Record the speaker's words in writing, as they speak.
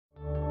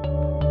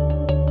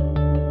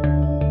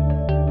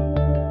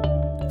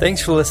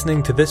Thanks for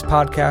listening to this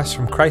podcast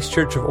from Christ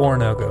Church of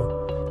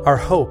Oronogo. Our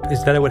hope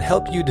is that it would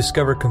help you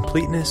discover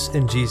completeness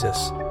in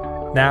Jesus.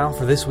 Now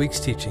for this week's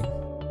teaching.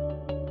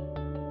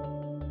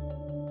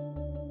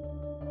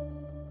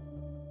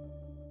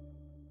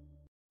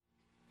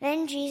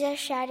 Then Jesus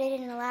shouted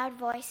in a loud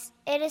voice,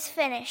 "It is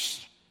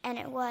finished," and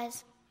it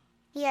was.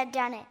 He had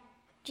done it.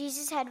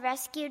 Jesus had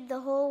rescued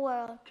the whole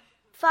world.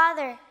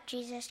 "Father,"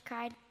 Jesus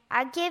cried,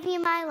 "I give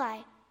you my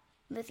life."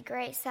 With a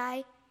great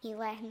sigh, he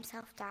let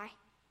himself die.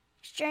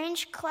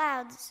 Strange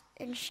clouds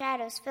and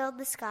shadows filled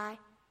the sky,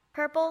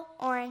 purple,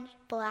 orange,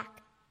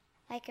 black,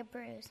 like a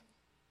bruise.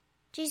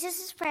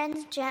 Jesus'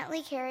 friends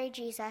gently carried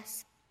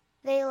Jesus.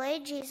 They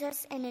laid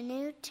Jesus in a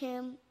new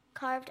tomb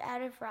carved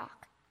out of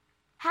rock.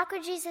 How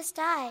could Jesus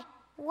die?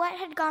 What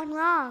had gone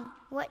wrong?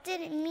 What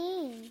did it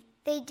mean?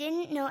 They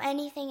didn't know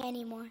anything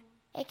anymore,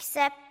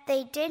 except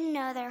they did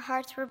know their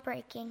hearts were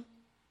breaking.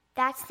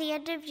 "That's the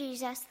end of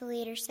Jesus," the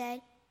leader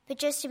said. But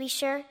just to be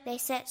sure, they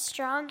sent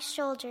strong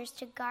soldiers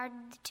to guard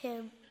the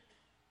tomb.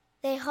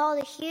 They hauled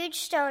a huge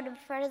stone in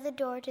front of the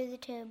door to the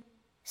tomb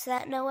so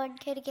that no one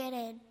could get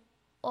in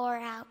or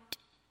out.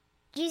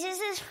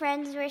 Jesus'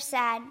 friends were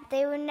sad.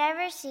 They would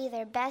never see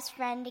their best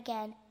friend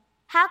again.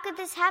 How could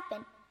this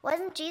happen?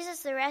 Wasn't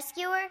Jesus the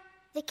rescuer,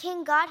 the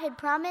king God had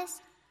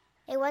promised?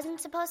 It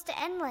wasn't supposed to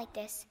end like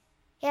this.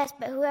 Yes,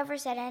 but whoever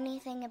said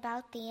anything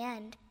about the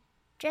end?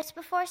 Just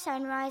before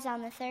sunrise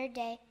on the third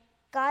day,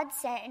 God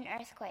sent an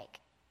earthquake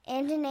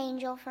and an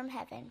angel from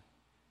heaven.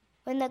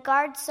 When the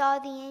guards saw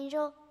the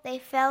angel, they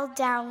fell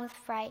down with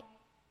fright.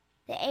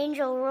 The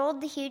angel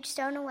rolled the huge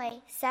stone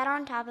away, sat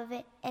on top of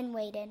it, and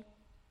waited.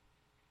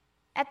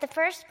 At the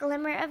first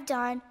glimmer of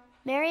dawn,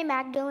 Mary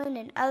Magdalene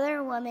and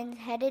other women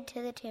headed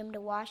to the tomb to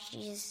wash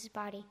Jesus'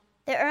 body.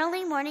 The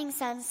early morning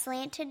sun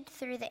slanted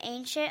through the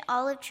ancient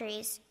olive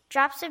trees,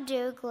 drops of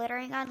dew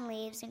glittering on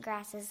leaves and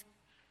grasses,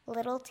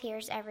 little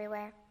tears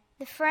everywhere.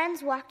 The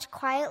friends walked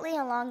quietly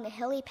along the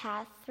hilly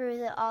path through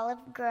the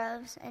olive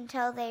groves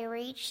until they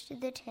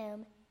reached the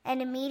tomb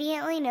and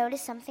immediately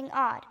noticed something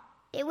odd.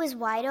 It was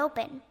wide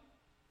open.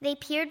 They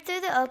peered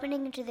through the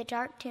opening into the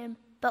dark tomb,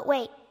 but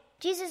wait,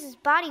 Jesus'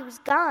 body was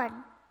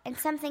gone, and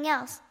something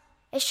else.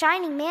 A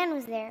shining man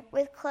was there,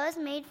 with clothes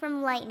made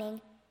from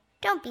lightning.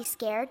 "Don't be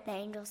scared," the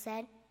angel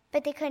said,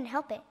 but they couldn't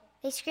help it.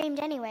 They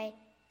screamed anyway.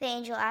 The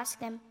angel asked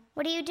them,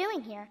 "What are you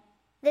doing here?"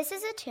 "This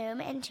is a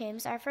tomb, and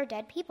tombs are for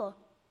dead people."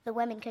 The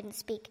women couldn't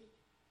speak.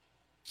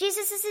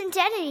 "Jesus isn't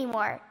dead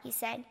anymore," he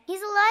said.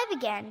 "He's alive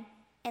again."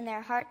 And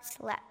their hearts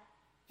leapt.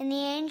 And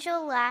the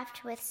angel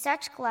laughed with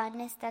such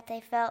gladness that they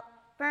felt,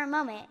 for a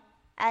moment,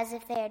 as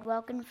if they had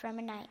woken from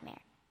a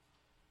nightmare.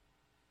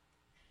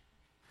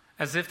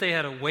 As if they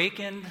had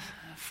awakened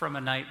from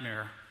a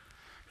nightmare.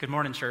 Good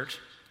morning, church.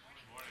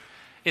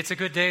 It's a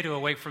good day to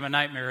awake from a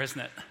nightmare,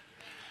 isn't it?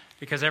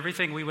 Because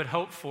everything we would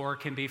hope for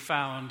can be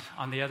found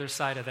on the other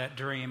side of that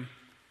dream.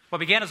 What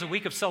began as a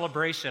week of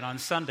celebration on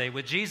Sunday,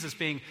 with Jesus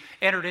being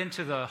entered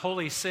into the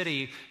holy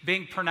city,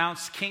 being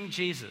pronounced King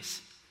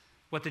Jesus,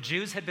 what the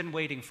Jews had been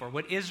waiting for,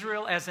 what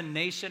Israel as a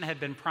nation had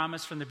been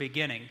promised from the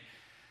beginning,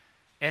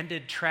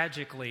 ended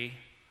tragically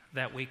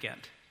that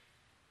weekend.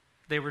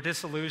 They were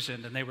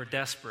disillusioned and they were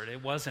desperate.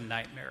 It was a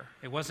nightmare.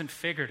 It wasn't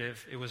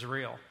figurative, it was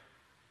real.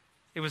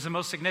 It was the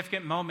most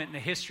significant moment in the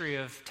history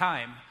of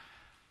time.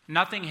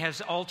 Nothing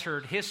has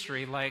altered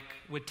history like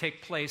would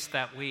take place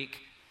that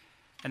week.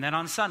 And then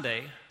on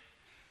Sunday,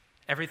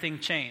 everything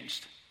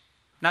changed.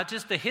 Not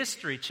just the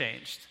history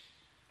changed,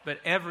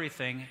 but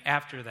everything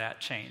after that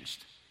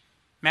changed.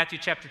 Matthew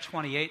chapter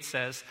 28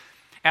 says,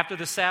 "After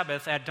the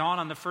Sabbath, at dawn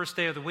on the first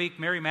day of the week,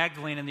 Mary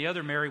Magdalene and the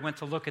other Mary went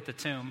to look at the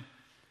tomb.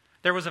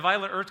 There was a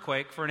violent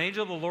earthquake, for an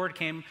angel of the Lord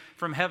came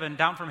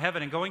down from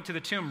heaven, and going to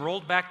the tomb,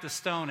 rolled back the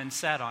stone and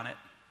sat on it.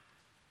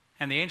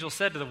 And the angel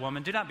said to the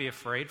woman, 'Do not be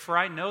afraid, for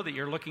I know that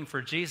you're looking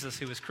for Jesus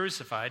who was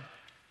crucified.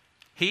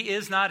 He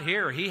is not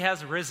here, he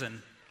has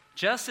risen,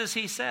 just as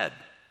he said.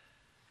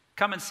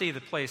 Come and see the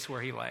place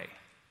where he lay.'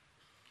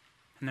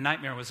 And the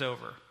nightmare was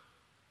over."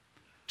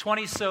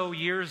 20 so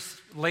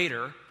years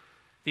later,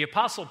 the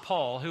Apostle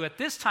Paul, who at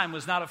this time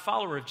was not a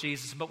follower of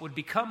Jesus, but would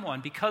become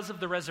one because of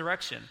the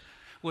resurrection,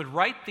 would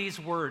write these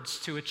words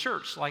to a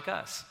church like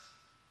us.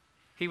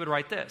 He would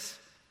write this: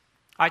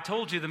 "I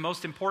told you the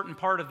most important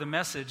part of the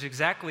message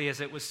exactly as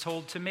it was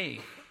told to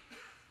me.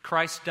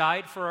 Christ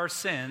died for our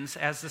sins,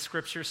 as the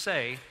scriptures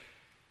say,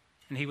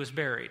 and he was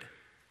buried."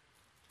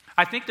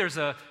 I think there's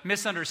a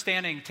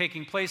misunderstanding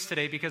taking place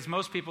today because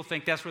most people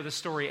think that's where the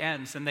story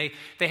ends. And they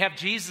have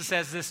Jesus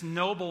as this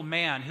noble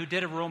man who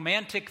did a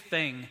romantic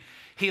thing.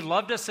 He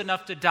loved us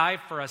enough to die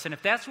for us. And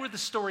if that's where the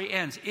story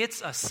ends,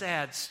 it's a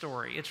sad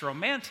story. It's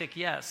romantic,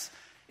 yes.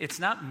 It's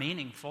not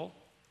meaningful.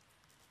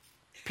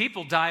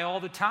 People die all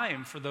the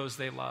time for those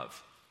they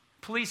love.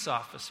 Police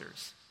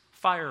officers,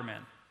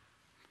 firemen,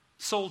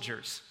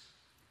 soldiers,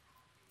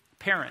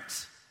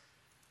 parents,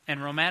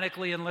 and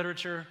romantically in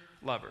literature,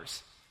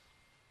 lovers.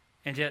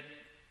 And yet,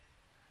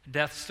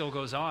 death still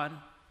goes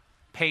on,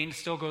 pain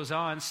still goes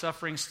on,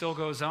 suffering still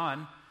goes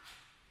on.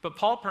 But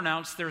Paul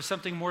pronounced there's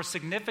something more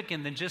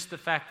significant than just the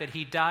fact that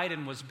he died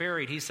and was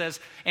buried. He says,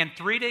 and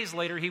 3 days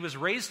later he was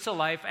raised to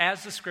life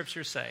as the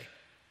scriptures say.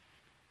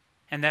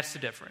 And that's the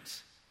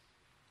difference.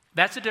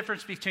 That's the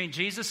difference between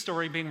Jesus'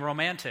 story being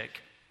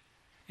romantic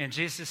and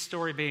Jesus'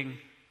 story being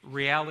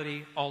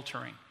reality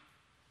altering.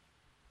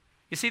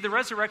 You see, the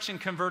resurrection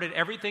converted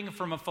everything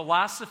from a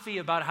philosophy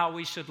about how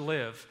we should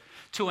live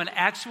to an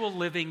actual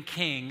living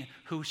king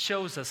who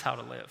shows us how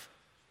to live.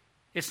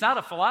 It's not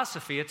a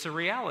philosophy, it's a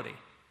reality.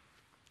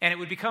 And it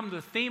would become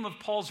the theme of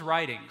Paul's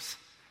writings,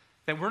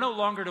 that we're no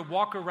longer to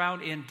walk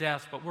around in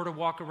death, but we're to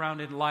walk around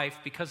in life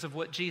because of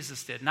what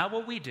Jesus did, not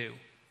what we do,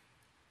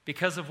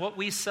 because of what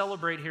we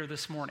celebrate here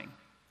this morning.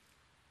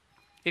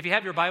 If you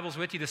have your Bibles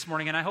with you this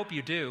morning, and I hope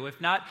you do,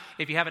 if not,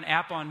 if you have an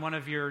app on one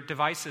of your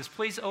devices,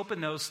 please open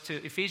those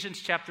to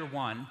Ephesians chapter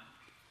 1,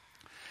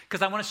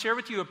 because I want to share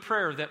with you a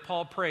prayer that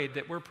Paul prayed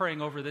that we're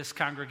praying over this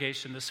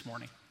congregation this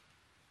morning.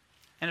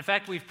 And in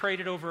fact, we've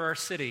prayed it over our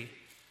city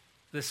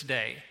this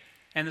day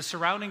and the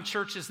surrounding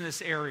churches in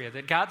this area,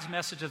 that God's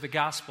message of the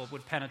gospel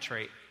would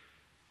penetrate.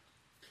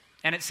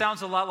 And it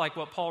sounds a lot like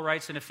what Paul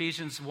writes in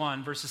Ephesians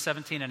 1, verses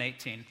 17 and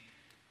 18.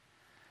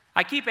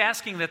 I keep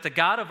asking that the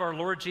God of our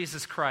Lord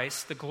Jesus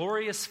Christ, the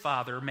glorious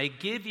Father, may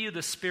give you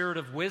the spirit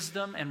of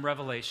wisdom and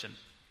revelation,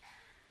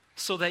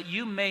 so that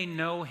you may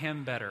know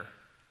him better.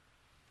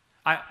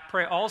 I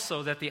pray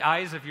also that the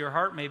eyes of your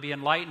heart may be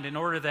enlightened in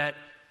order that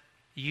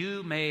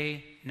you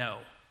may know.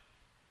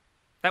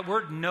 That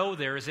word know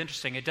there is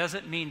interesting. It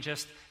doesn't mean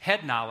just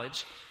head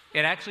knowledge.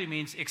 It actually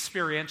means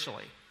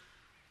experientially.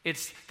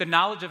 It's the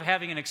knowledge of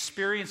having an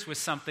experience with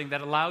something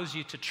that allows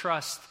you to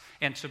trust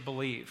and to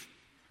believe.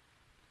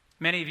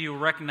 Many of you will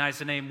recognize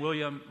the name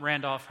William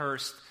Randolph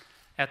Hearst.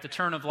 At the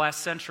turn of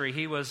last century,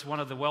 he was one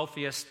of the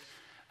wealthiest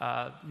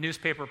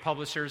newspaper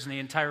publishers in the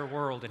entire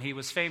world, and he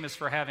was famous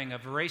for having a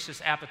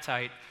voracious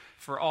appetite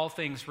for all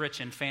things rich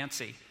and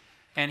fancy.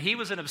 And he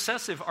was an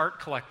obsessive art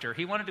collector.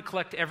 He wanted to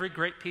collect every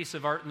great piece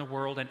of art in the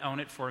world and own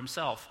it for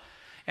himself.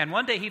 And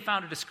one day he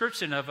found a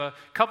description of a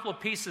couple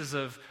of pieces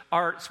of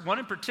art, one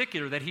in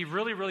particular that he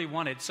really, really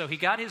wanted. So he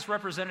got his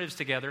representatives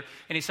together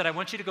and he said, I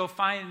want you to go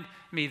find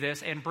me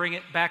this and bring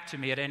it back to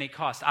me at any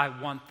cost. I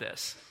want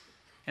this.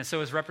 And so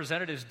his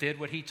representatives did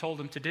what he told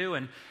them to do.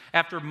 And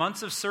after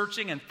months of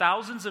searching and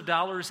thousands of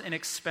dollars in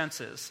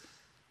expenses,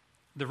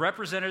 the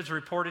representatives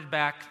reported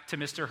back to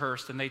Mr.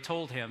 Hearst and they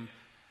told him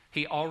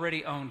he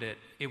already owned it.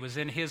 It was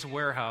in his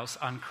warehouse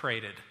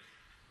uncrated.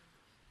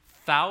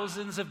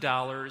 Thousands of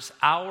dollars,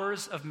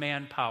 hours of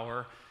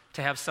manpower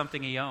to have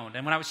something he owned.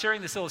 And when I was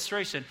sharing this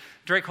illustration,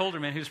 Drake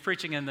Holderman, who's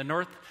preaching in the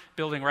North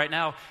building right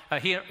now,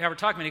 he were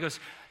talking to me,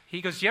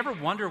 he goes, do you ever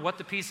wonder what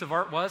the piece of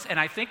art was? And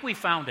I think we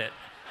found it.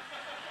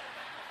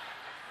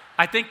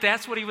 I think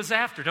that's what he was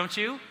after, don't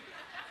you?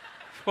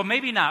 Well,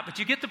 maybe not, but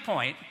you get the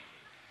point.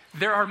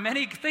 There are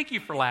many, thank you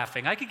for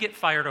laughing. I could get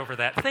fired over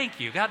that. Thank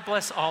you. God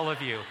bless all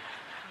of you.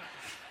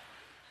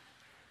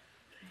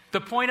 The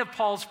point of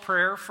Paul's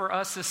prayer for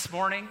us this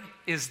morning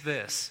is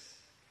this.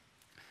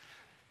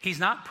 He's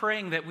not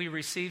praying that we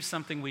receive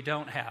something we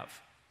don't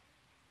have.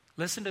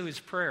 Listen to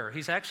his prayer.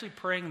 He's actually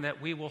praying that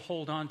we will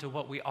hold on to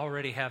what we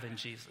already have in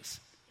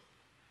Jesus.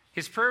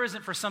 His prayer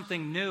isn't for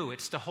something new.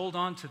 It's to hold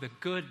on to the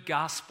good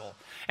gospel.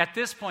 At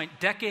this point,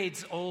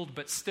 decades old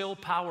but still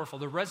powerful.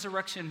 The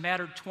resurrection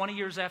mattered 20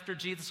 years after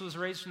Jesus was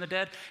raised from the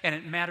dead, and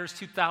it matters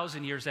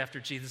 2,000 years after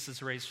Jesus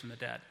is raised from the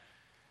dead.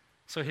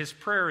 So his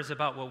prayer is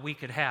about what we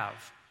could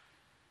have.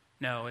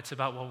 No, it's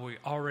about what we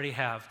already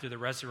have through the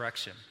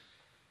resurrection.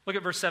 Look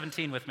at verse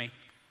 17 with me.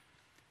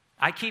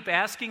 I keep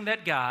asking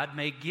that God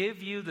may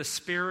give you the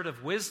spirit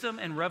of wisdom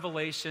and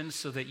revelation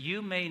so that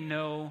you may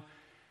know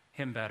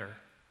him better.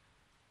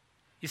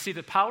 You see,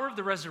 the power of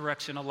the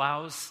resurrection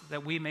allows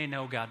that we may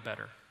know God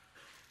better.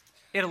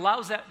 It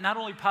allows that not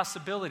only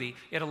possibility,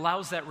 it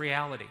allows that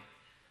reality.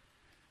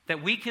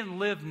 That we can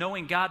live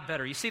knowing God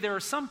better. You see, there are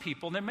some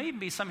people, and there may even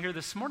be some here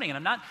this morning, and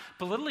I'm not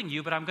belittling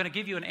you, but I'm going to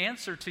give you an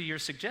answer to your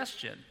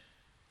suggestion.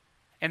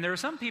 And there are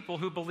some people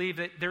who believe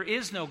that there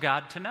is no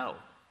God to know.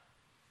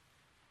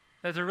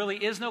 That there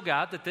really is no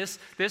God, that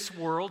this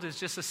world is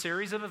just a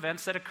series of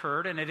events that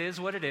occurred, and it is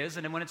what it is,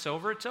 and then when it's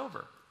over, it's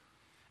over.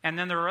 And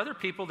then there are other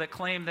people that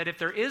claim that if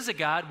there is a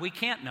God, we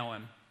can't know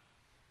him.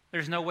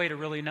 There's no way to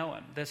really know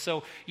him.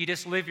 So you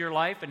just live your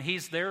life, and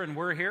he's there, and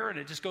we're here, and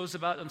it just goes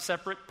about on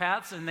separate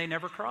paths, and they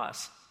never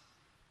cross.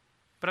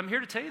 But I'm here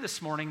to tell you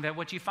this morning that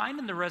what you find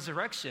in the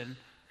resurrection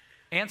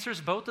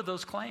answers both of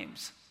those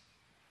claims.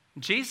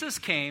 Jesus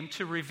came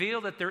to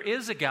reveal that there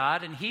is a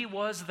God, and he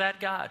was that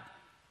God.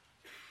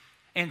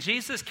 And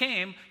Jesus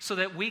came so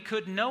that we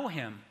could know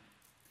him.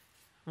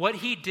 What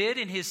he did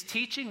in his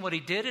teaching, what he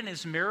did in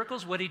his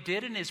miracles, what he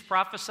did in his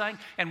prophesying,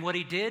 and what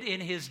he did in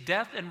his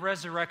death and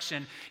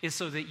resurrection is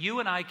so that you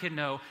and I can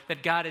know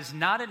that God is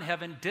not in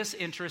heaven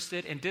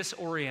disinterested and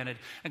disoriented.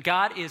 And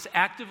God is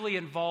actively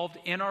involved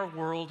in our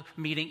world,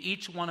 meeting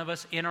each one of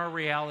us in our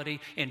reality,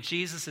 and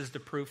Jesus is the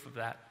proof of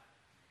that.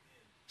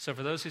 So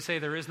for those who say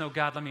there is no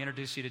God, let me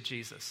introduce you to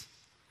Jesus.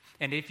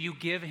 and if you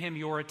give him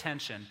your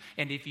attention,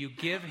 and if you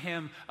give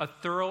him a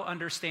thorough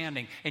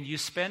understanding, and you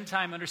spend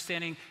time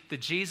understanding the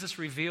Jesus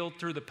revealed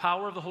through the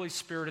power of the Holy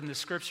Spirit in the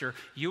Scripture,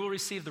 you will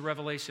receive the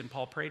revelation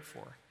Paul prayed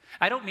for.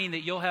 I don't mean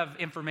that you'll have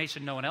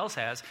information no one else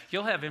has.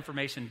 You'll have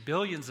information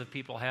billions of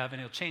people have,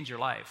 and it'll change your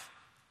life.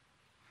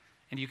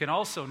 And you can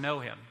also know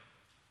him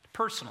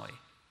personally.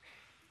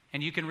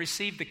 And you can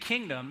receive the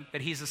kingdom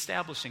that he's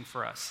establishing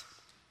for us.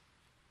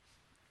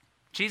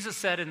 Jesus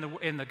said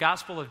in the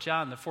Gospel of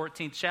John, the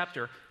 14th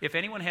chapter, if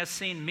anyone has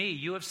seen me,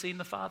 you have seen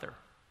the Father.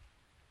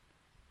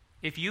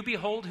 If you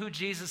behold who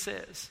Jesus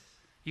is,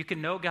 you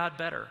can know God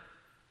better,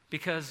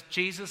 because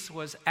Jesus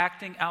was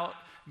acting out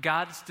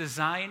God's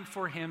design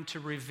for him to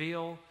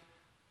reveal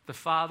the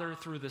Father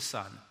through the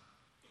Son,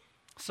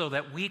 so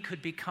that we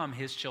could become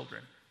his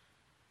children.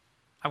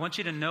 I want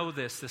you to know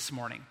this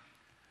morning.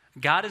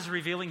 God is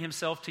revealing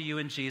himself to you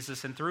in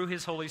Jesus, and through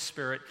his Holy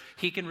Spirit,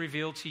 he can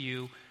reveal to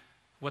you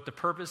what the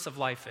purpose of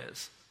life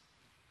is,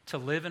 to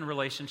live in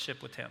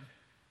relationship with him.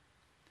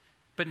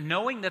 But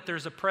knowing that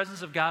there's a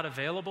presence of God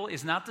available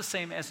is not the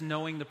same as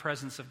knowing the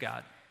presence of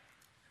God.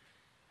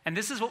 And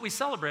this is what we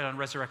celebrate on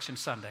Resurrection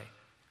Sunday.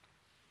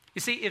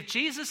 You see, if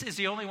Jesus is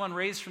the only one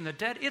raised from the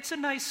dead, it's a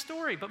nice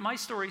story, but my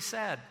story's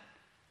sad.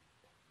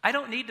 I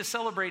don't need to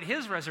celebrate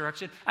his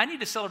resurrection. I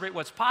need to celebrate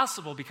what's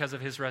possible because of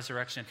his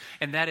resurrection.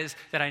 And that is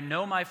that I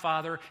know my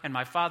Father, and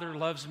my Father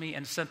loves me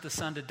and sent the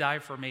Son to die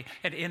for me.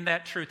 And in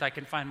that truth, I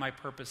can find my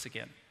purpose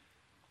again.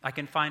 I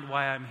can find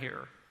why I'm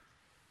here.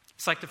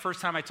 It's like the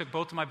first time I took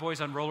both of my boys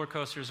on roller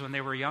coasters when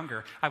they were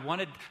younger. I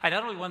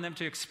not only wanted them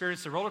to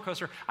experience the roller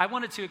coaster, I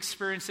wanted to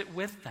experience it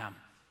with them.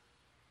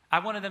 I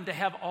wanted them to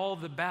have all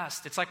the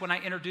best. It's like when I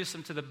introduce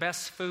them to the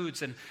best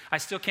foods, and I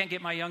still can't get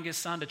my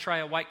youngest son to try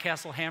a White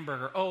Castle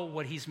hamburger. Oh,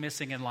 what he's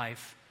missing in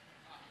life.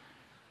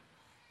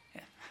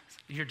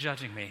 You're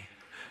judging me.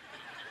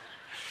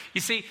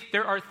 You see,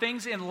 there are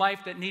things in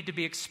life that need to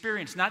be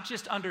experienced, not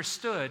just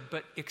understood,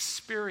 but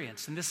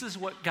experienced. And this is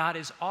what God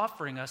is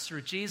offering us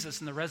through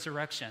Jesus and the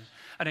resurrection.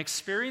 An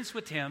experience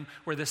with him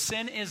where the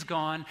sin is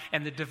gone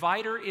and the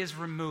divider is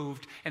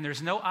removed, and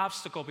there's no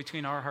obstacle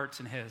between our hearts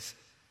and his.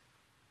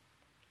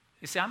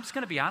 You see, I'm just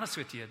going to be honest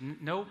with you.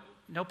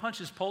 No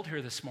punches pulled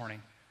here this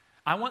morning.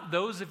 I want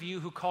those of you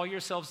who call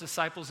yourselves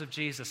disciples of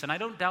Jesus, and I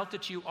don't doubt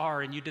that you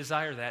are and you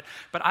desire that,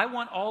 but I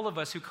want all of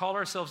us who call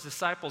ourselves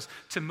disciples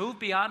to move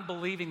beyond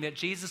believing that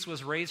Jesus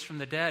was raised from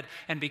the dead.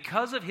 And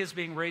because of his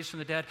being raised from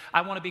the dead, I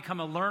want to become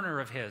a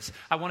learner of his.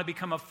 I want to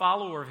become a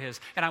follower of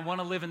his, and I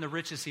want to live in the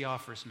riches he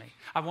offers me.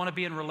 I want to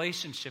be in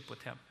relationship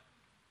with him.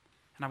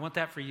 And I want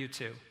that for you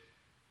too.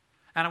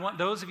 And I want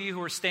those of you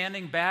who are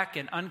standing back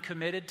and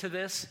uncommitted to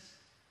this,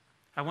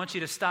 I want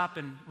you to stop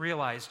and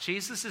realize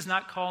Jesus is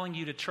not calling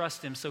you to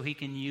trust him so he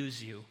can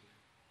use you.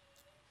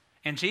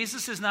 And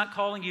Jesus is not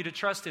calling you to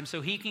trust him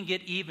so he can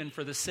get even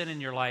for the sin in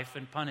your life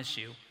and punish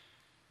you.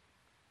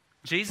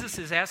 Jesus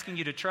is asking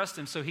you to trust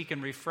him so he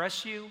can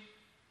refresh you,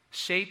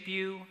 shape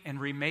you,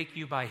 and remake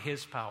you by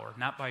his power,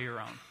 not by your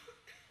own.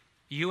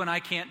 You and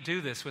I can't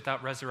do this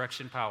without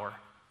resurrection power.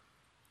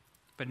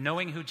 But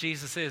knowing who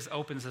Jesus is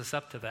opens us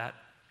up to that.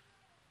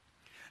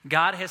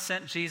 God has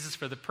sent Jesus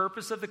for the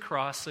purpose of the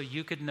cross so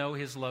you could know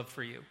his love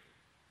for you.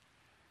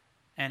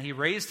 And he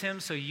raised him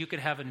so you could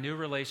have a new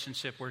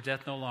relationship where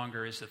death no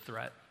longer is a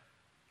threat.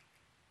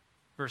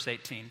 Verse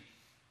 18.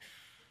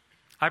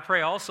 I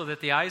pray also that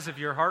the eyes of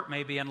your heart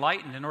may be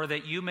enlightened, in order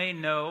that you may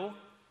know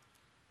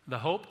the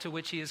hope to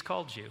which he has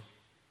called you.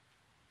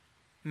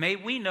 May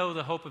we know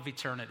the hope of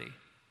eternity.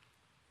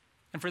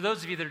 And for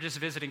those of you that are just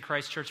visiting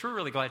Christ Church, we're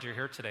really glad you're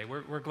here today.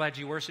 We're glad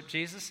you worship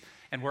Jesus,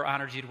 and we're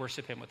honored you to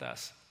worship him with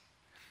us.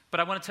 But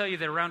I want to tell you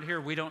that around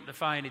here, we don't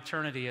define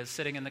eternity as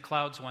sitting in the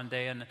clouds one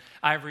day and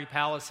ivory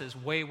palaces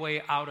way,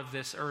 way out of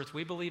this earth.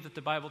 We believe that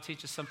the Bible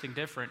teaches something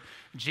different.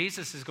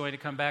 Jesus is going to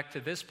come back to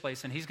this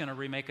place, and he's going to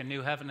remake a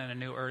new heaven and a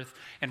new earth,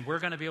 and we're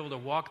going to be able to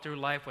walk through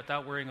life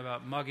without worrying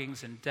about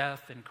muggings and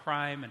death and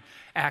crime and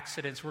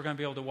accidents. We're going to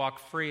be able to walk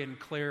free and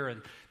clear,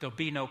 and there'll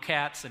be no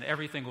cats, and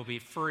everything will be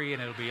free,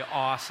 and it'll be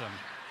awesome.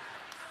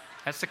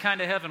 That's the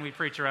kind of heaven we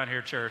preach around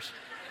here, church.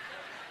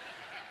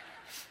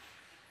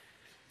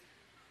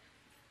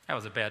 That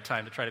was a bad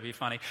time to try to be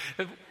funny.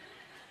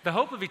 The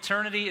hope of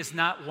eternity is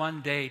not one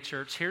day,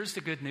 church. Here's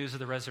the good news of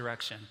the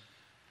resurrection.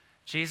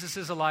 Jesus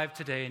is alive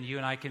today, and you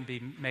and I can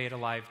be made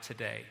alive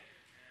today.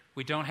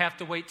 We don't have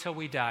to wait till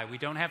we die. We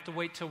don't have to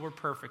wait till we're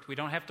perfect. We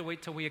don't have to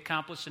wait till we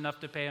accomplish enough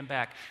to pay him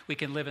back. We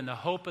can live in the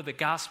hope of the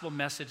gospel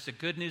message, the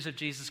good news of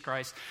Jesus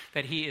Christ,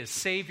 that he is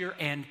Savior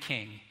and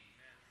King.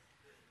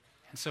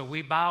 And so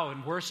we bow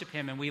and worship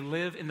him, and we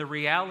live in the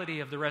reality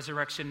of the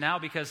resurrection now,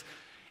 because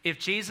if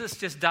Jesus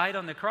just died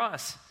on the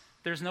cross,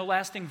 there's no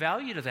lasting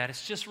value to that.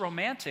 It's just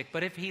romantic.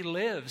 But if he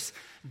lives,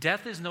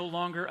 death is no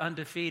longer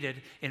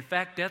undefeated. In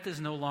fact, death is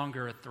no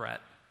longer a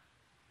threat.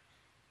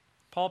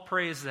 Paul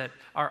prays that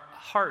our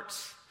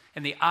hearts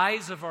and the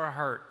eyes of our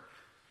heart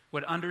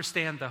would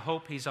understand the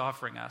hope he's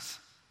offering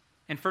us.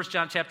 In 1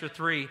 John chapter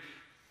 3,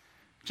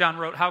 John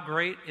wrote, "How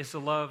great is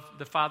the love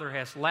the Father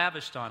has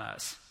lavished on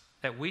us,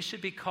 that we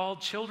should be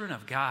called children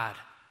of God.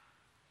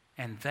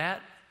 And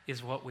that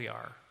is what we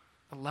are.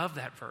 I love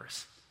that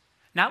verse.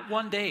 Not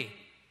one day.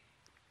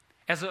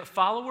 As a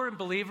follower and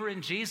believer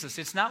in Jesus,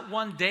 it's not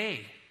one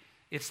day,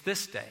 it's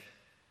this day.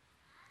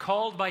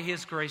 Called by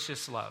his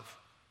gracious love,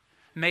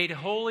 made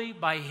holy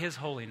by his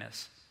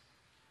holiness,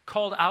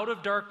 called out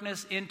of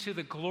darkness into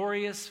the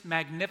glorious,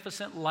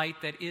 magnificent light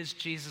that is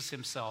Jesus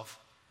himself,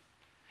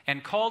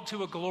 and called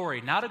to a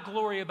glory, not a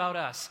glory about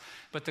us,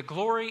 but the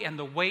glory and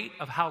the weight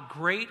of how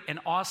great and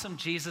awesome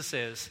Jesus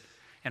is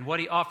and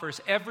what he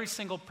offers every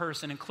single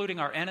person, including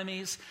our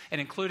enemies and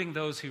including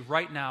those who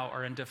right now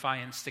are in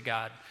defiance to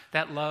God.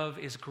 That love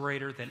is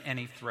greater than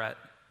any threat.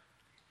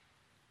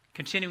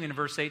 Continuing in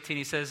verse 18,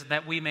 he says,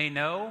 that we may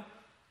know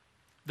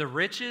the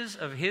riches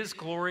of his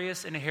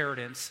glorious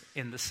inheritance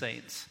in the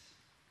saints.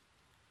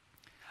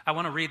 I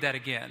want to read that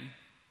again.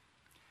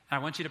 I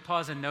want you to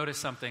pause and notice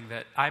something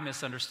that I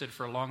misunderstood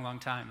for a long, long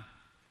time.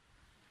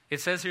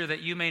 It says here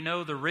that you may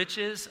know the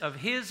riches of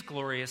his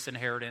glorious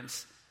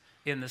inheritance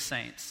in the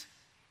saints.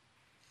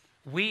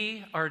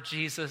 We are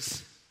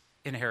Jesus'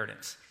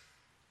 inheritance,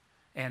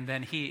 and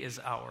then he is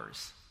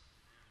ours.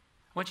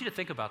 I want you to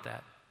think about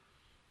that.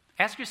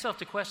 Ask yourself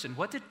the question,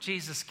 what did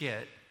Jesus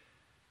get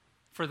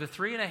for the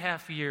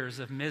 3.5 years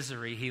of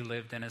misery he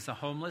lived in as a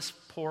homeless,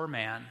 poor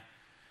man,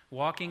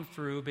 walking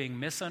through, being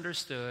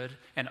misunderstood,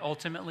 and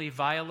ultimately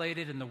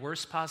violated in the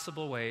worst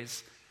possible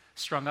ways,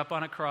 strung up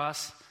on a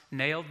cross,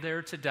 nailed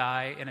there to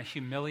die in a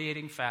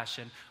humiliating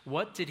fashion?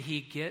 What did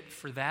he get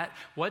for that?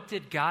 What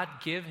did God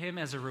give him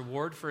as a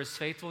reward for his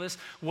faithfulness?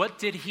 What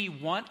did he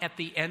want at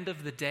the end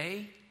of the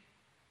day?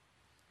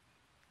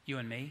 You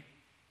and me.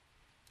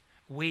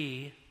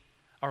 We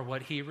are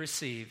what he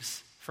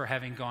receives for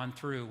having gone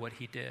through what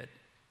he did.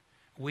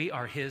 We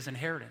are his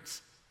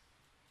inheritance,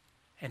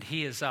 and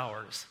he is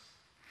ours.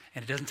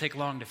 And it doesn't take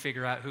long to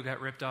figure out who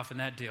got ripped off in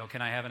that deal.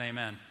 Can I have an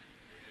amen?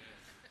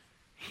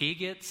 He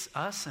gets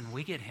us and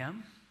we get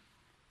him.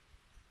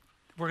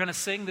 We're going to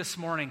sing this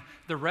morning,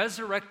 the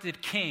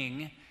resurrected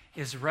King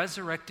is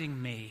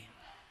resurrecting me.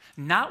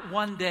 Not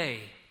one day,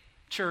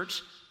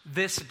 church,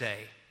 this day.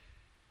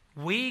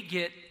 We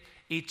get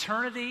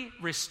eternity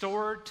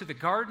restored to the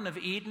Garden of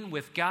Eden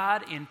with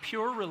God in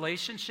pure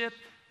relationship,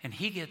 and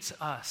he gets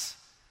us.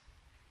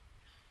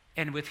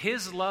 And with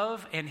his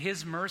love and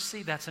his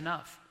mercy, that's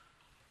enough.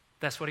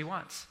 That's what he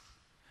wants.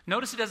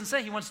 Notice it doesn't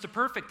say he wants to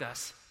perfect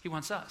us. He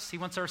wants us. He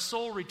wants our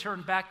soul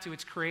returned back to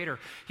its creator.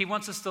 He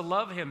wants us to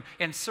love him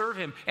and serve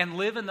him and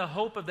live in the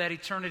hope of that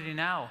eternity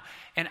now.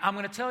 And I'm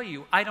going to tell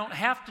you, I don't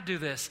have to do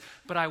this,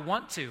 but I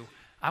want to.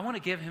 I want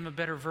to give him a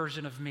better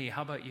version of me.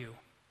 How about you?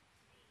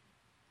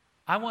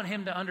 I want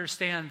him to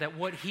understand that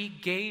what he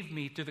gave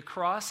me through the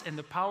cross and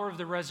the power of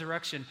the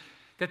resurrection,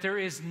 that there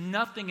is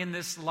nothing in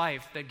this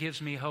life that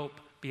gives me hope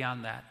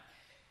beyond that.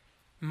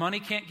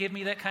 Money can't give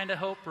me that kind of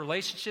hope.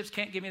 Relationships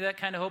can't give me that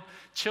kind of hope.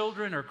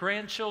 Children or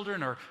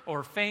grandchildren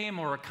or fame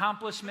or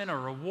accomplishment or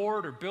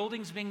reward or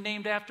buildings being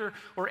named after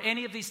or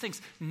any of these things.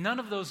 None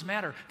of those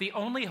matter. The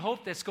only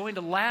hope that's going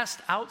to last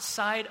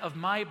outside of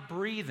my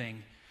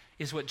breathing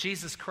is what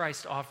Jesus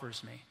Christ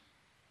offers me.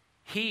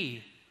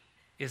 He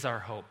is our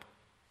hope.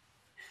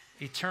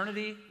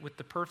 Eternity with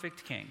the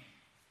perfect King,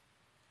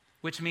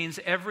 which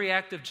means every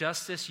act of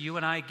justice you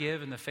and I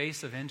give in the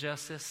face of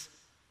injustice,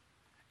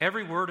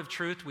 every word of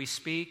truth we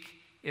speak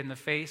in the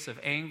face of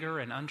anger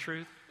and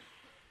untruth,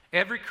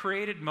 every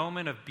created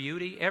moment of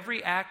beauty,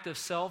 every act of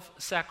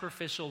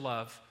self-sacrificial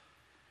love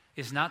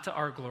is not to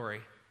our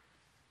glory.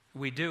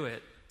 We do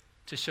it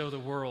to show the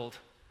world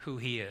who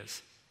he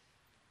is.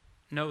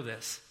 Know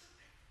this.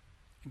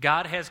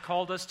 God has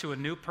called us to a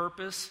new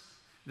purpose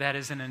that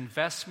is an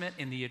investment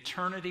in the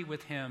eternity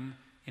with him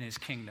in his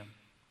kingdom.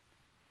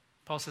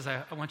 Paul says,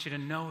 I want you to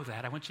know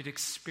that. I want you to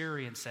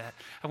experience that.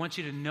 I want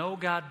you to know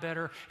God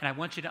better, and I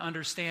want you to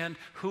understand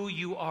who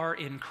you are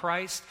in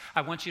Christ.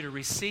 I want you to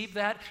receive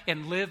that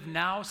and live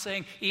now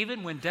saying,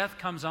 even when death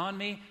comes on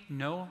me,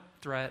 no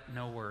threat,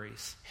 no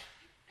worries.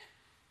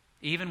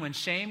 Even when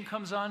shame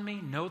comes on me,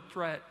 no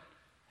threat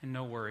and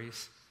no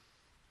worries.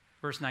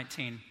 Verse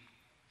 19,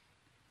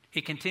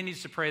 he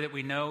continues to pray that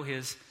we know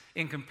his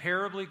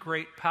incomparably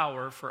great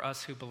power for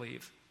us who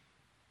believe.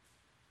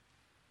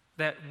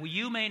 That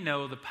you may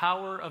know the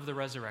power of the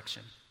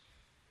resurrection.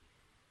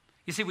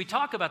 You see, we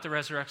talk about the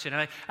resurrection,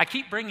 and I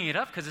keep bringing it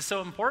up because it's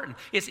so important.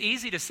 It's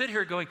easy to sit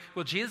here going,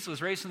 well, Jesus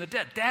was raised from the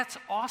dead. That's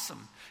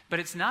awesome. But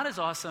it's not as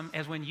awesome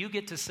as when you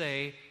get to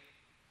say,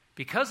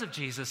 because of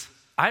Jesus,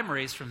 I'm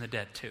raised from the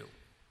dead too.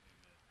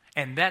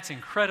 And that's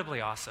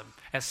incredibly awesome.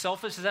 As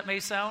selfish as that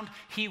may sound,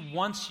 he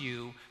wants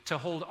you to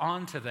hold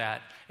on to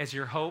that as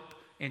your hope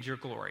and your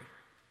glory.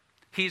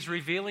 He's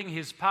revealing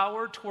his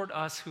power toward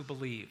us who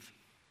believe.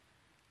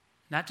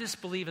 Not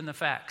just believe in the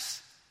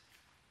facts,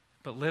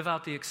 but live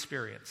out the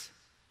experience.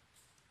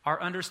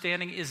 Our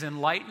understanding is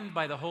enlightened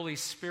by the Holy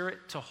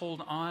Spirit to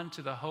hold on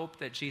to the hope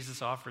that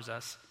Jesus offers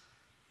us.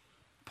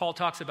 Paul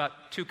talks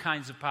about two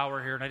kinds of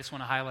power here, and I just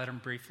want to highlight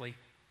them briefly.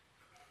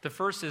 The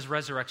first is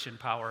resurrection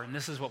power, and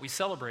this is what we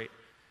celebrate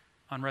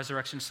on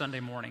Resurrection Sunday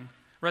morning.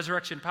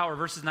 Resurrection power,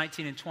 verses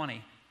 19 and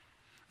 20.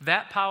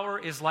 That power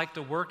is like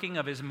the working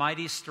of his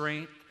mighty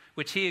strength,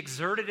 which he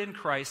exerted in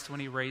Christ when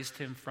he raised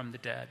him from the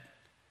dead.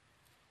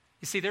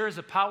 You see, there is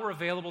a power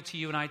available to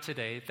you and I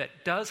today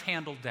that does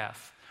handle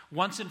death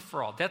once and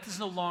for all. Death is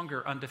no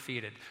longer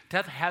undefeated.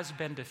 Death has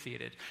been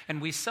defeated,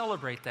 and we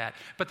celebrate that.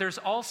 But there's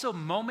also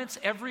moments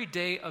every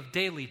day of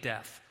daily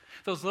death.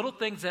 Those little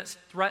things that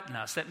threaten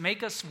us, that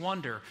make us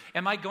wonder,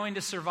 am I going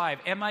to survive?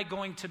 Am I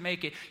going to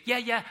make it?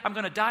 Yeah, I'm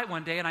going to die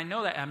one day, and I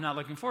know that. I'm not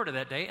looking forward to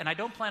that day, and I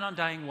don't plan on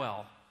dying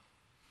well.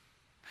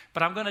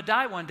 But I'm going to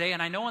die one day,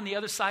 and I know on the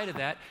other side of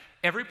that,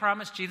 every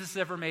promise Jesus has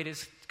ever made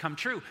has come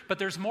true. But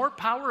there's more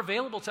power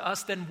available to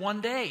us than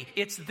one day.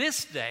 It's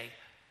this day.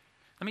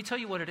 Let me tell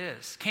you what it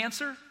is.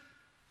 Cancer,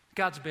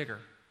 God's bigger.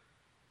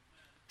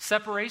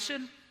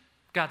 Separation,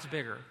 God's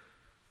bigger.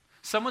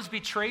 Someone's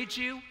betrayed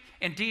you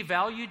and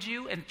devalued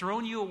you and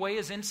thrown you away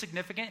as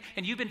insignificant,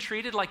 and you've been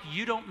treated like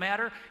you don't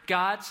matter.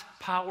 God's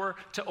power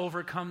to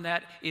overcome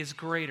that is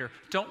greater.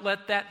 Don't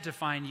let that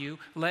define you.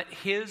 Let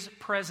his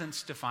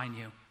presence define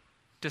you.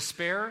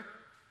 Despair,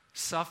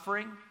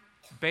 suffering,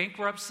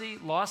 bankruptcy,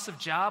 loss of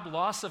job,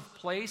 loss of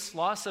place,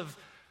 loss of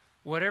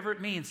whatever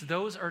it means,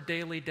 those are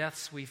daily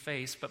deaths we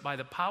face. But by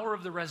the power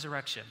of the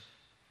resurrection,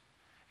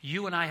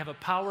 you and I have a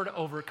power to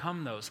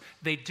overcome those.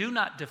 They do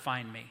not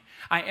define me.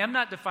 I am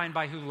not defined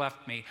by who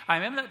left me. I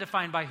am not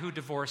defined by who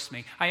divorced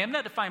me. I am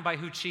not defined by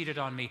who cheated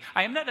on me.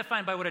 I am not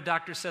defined by what a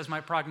doctor says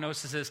my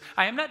prognosis is.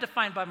 I am not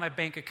defined by my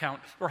bank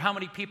account or how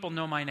many people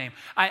know my name.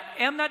 I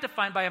am not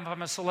defined by if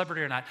I'm a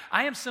celebrity or not.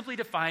 I am simply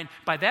defined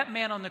by that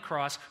man on the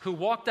cross who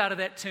walked out of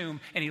that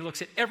tomb, and he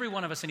looks at every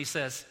one of us and he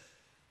says,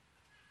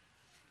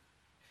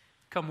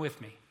 come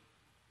with me.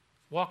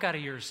 Walk out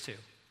of yours too.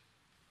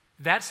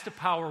 That's the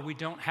power we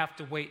don't have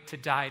to wait to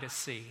die to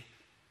see.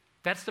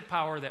 That's the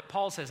power that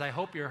Paul says, I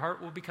hope your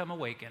heart will become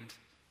awakened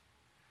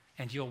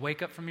and you'll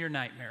wake up from your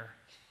nightmare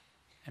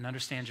and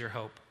understand your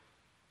hope.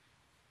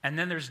 And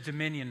then there's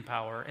dominion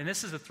power. And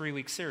this is a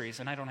 3-week series,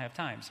 and I don't have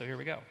time, so here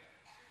we go.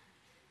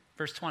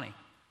 Verse 20.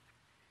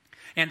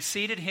 And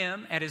seated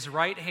him at his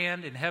right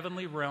hand in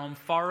heavenly realm,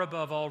 far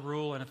above all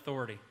rule and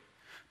authority,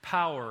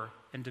 power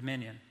and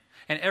dominion,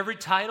 and every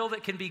title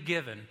that can be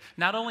given,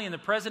 not only in the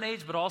present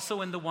age, but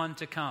also in the one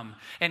to come.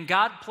 And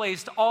God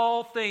placed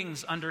all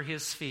things under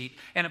his feet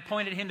and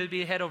appointed him to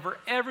be head over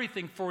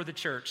everything for the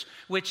church,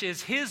 which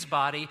is his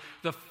body,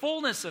 the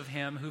fullness of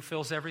him who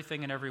fills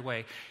everything in every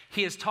way.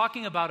 He is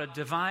talking about a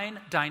divine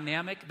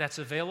dynamic that's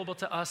available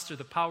to us through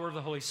the power of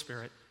the Holy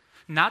Spirit.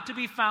 Not to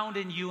be found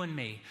in you and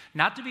me,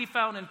 not to be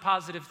found in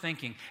positive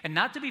thinking, and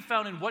not to be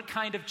found in what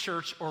kind of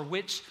church or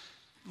which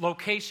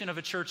location of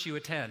a church you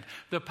attend.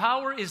 The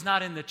power is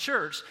not in the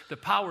church, the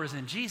power is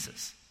in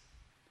Jesus.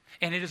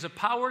 And it is a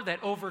power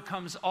that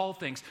overcomes all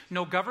things.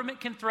 No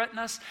government can threaten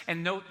us,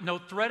 and no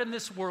threat in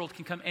this world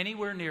can come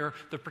anywhere near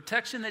the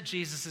protection that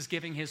Jesus is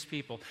giving his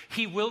people.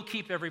 He will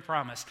keep every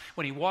promise.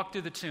 When he walked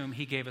through the tomb,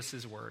 he gave us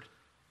his word.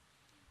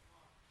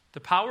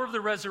 The power of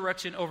the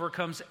resurrection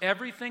overcomes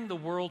everything the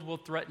world will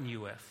threaten you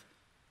with.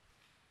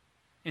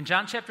 In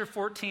John chapter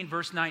 14,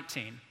 verse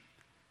 19,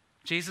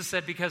 Jesus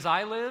said, because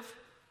I live,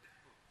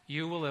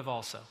 you will live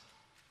also.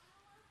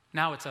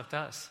 Now it's up to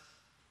us.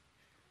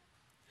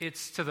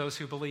 It's to those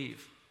who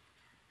believe.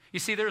 You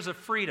see, there's a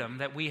freedom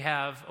that we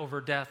have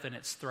over death and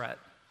its threat.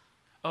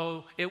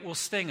 Oh, it will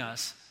sting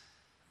us,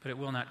 but it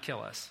will not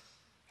kill us.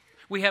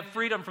 We have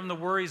freedom from the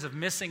worries of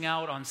missing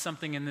out on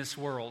something in this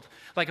world.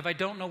 Like if I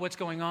don't know what's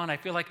going on, I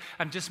feel like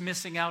I'm just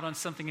missing out on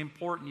something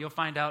important. You'll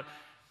find out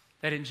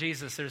that in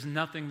Jesus, there's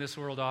nothing this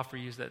world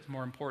offers you that's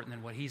more important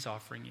than what he's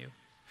offering you.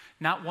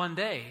 Not one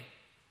day,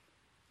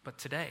 but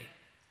today.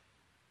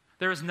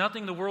 There is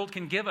nothing the world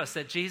can give us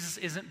that Jesus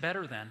isn't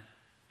better than.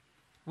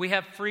 We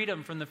have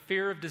freedom from the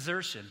fear of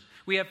desertion.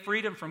 We have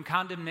freedom from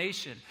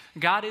condemnation.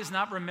 God is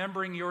not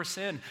remembering your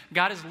sin.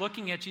 God is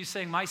looking at you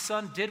saying, my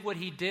son did what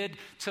he did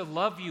to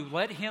love you.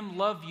 Let him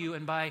love you.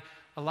 And by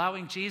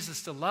allowing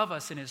Jesus to love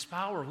us in his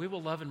power, we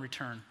will love in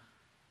return.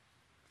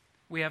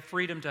 We have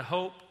freedom to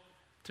hope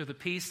through the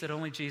peace that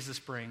only Jesus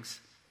brings.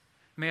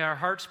 May our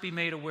hearts be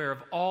made aware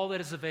of all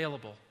that is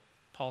available.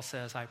 Paul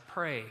says, I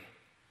pray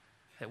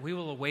that we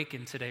will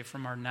awaken today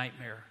from our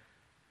nightmare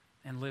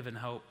and live in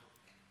hope.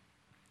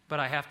 But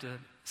I have to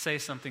say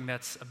something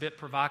that's a bit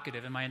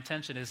provocative, and my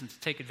intention isn't to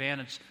take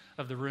advantage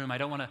of the room. I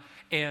don't want to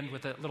end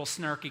with a little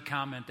snarky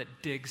comment that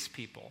digs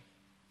people.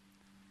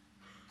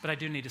 But I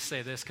do need to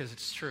say this because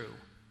it's true.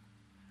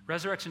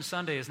 Resurrection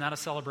Sunday is not a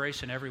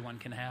celebration everyone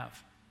can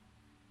have.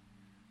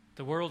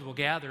 The world will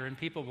gather and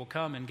people will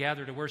come and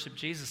gather to worship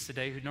Jesus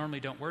today who normally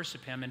don't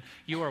worship him, and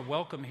you are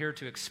welcome here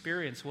to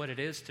experience what it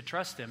is to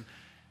trust him.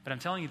 But I'm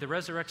telling you, the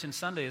Resurrection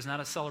Sunday is not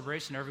a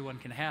celebration everyone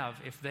can have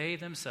if they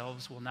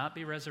themselves will not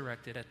be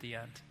resurrected at the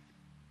end.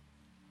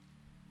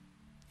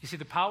 You see,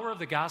 the power of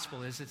the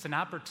gospel is it's an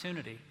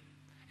opportunity,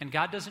 and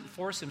God doesn't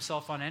force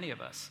himself on any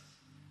of us.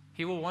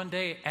 He will one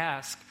day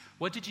ask,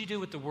 what did you do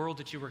with the world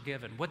that you were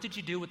given? What did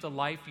you do with the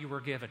life you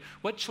were given?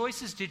 What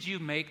choices did you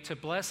make to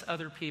bless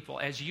other people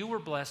as you were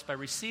blessed by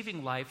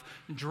receiving life,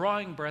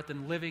 drawing breath,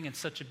 and living in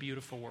such a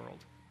beautiful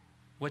world?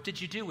 What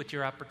did you do with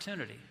your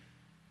opportunity?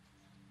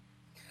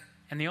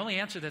 And the only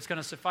answer that's going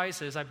to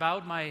suffice is I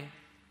bowed my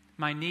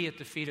knee at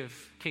the feet of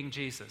King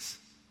Jesus.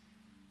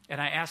 And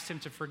I asked him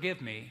to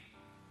forgive me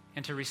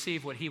and to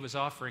receive what he was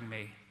offering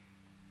me.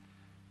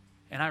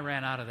 And I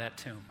ran out of that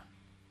tomb.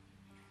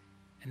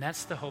 And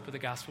that's the hope of the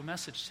gospel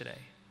message today.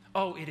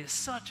 Oh, it is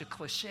such a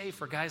cliche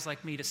for guys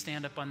like me to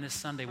stand up on this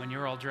Sunday when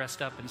you're all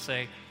dressed up and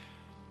say,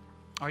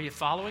 are you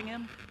following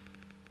him?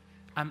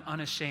 I'm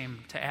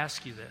unashamed to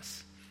ask you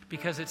this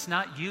because it's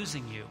not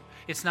using you.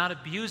 It's not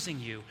abusing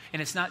you,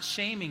 and it's not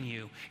shaming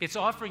you. It's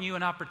offering you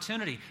an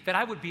opportunity that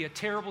I would be a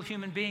terrible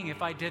human being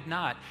if I did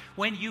not.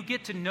 When you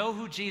get to know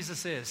who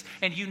Jesus is,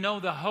 and you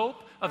know the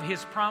hope of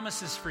his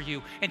promises for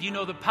you, and you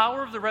know the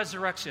power of the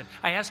resurrection,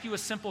 I ask you a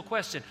simple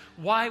question.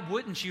 Why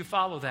wouldn't you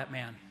follow that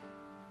man?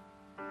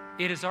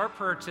 It is our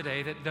prayer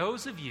today that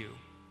those of you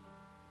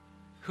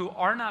who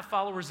are not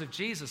followers of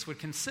Jesus would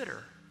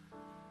consider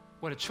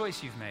what a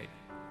choice you've made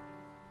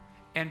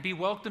and be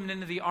welcomed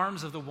into the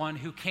arms of the one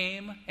who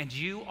came, and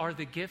you are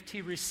the gift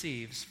he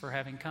receives for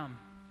having come.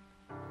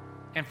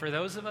 And for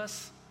those of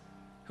us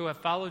who have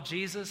followed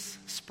Jesus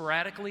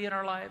sporadically in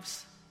our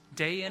lives,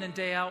 day in and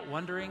day out,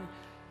 wondering,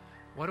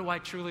 what do I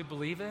truly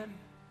believe in?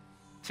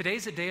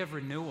 Today's a day of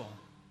renewal.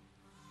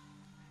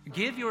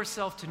 Give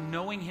yourself to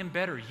knowing him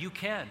better. You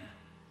can.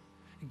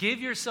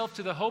 Give yourself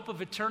to the hope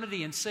of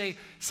eternity and say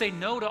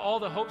no to all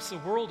the hopes the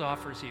world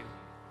offers you.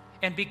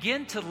 And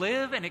begin to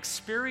live and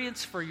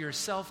experience for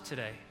yourself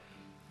today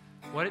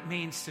what it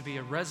means to be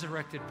a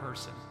resurrected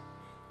person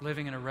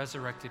living in a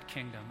resurrected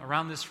kingdom.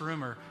 Around this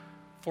room are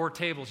 4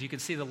 tables. You can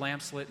see the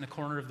lamps lit in the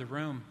corner of the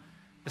room.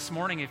 This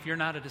morning, if you're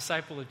not a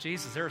disciple of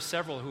Jesus, there are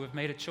several who have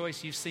made a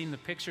choice. You've seen the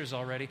pictures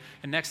already.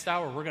 And next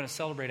hour, we're going to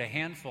celebrate a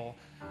handful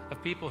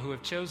of people who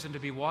have chosen to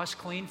be washed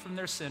clean from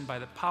their sin by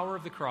the power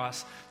of the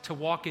cross to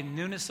walk in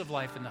newness of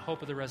life in the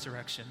hope of the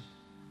resurrection.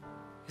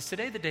 Is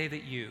today the day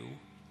that you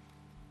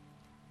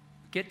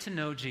get to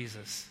know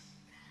Jesus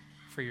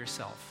for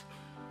yourself?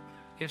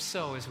 If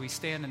so, as we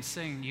stand and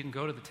sing, you can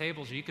go to the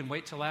tables or you can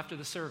wait till after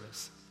the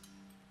service.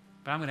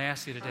 But I'm going to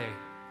ask you today,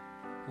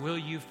 will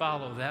you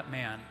follow that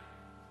man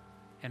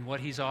and what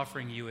he's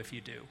offering you if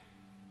you do?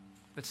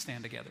 Let's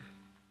stand together.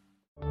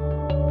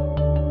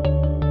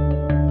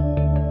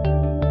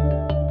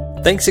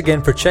 Thanks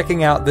again for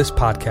checking out this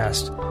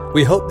podcast.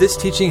 We hope this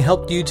teaching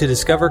helped you to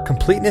discover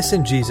completeness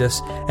in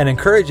Jesus and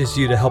encourages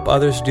you to help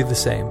others do the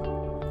same.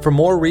 For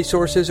more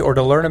resources or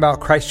to learn about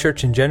Christ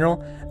Church in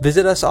general,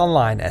 visit us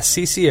online at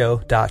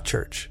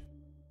cco.church.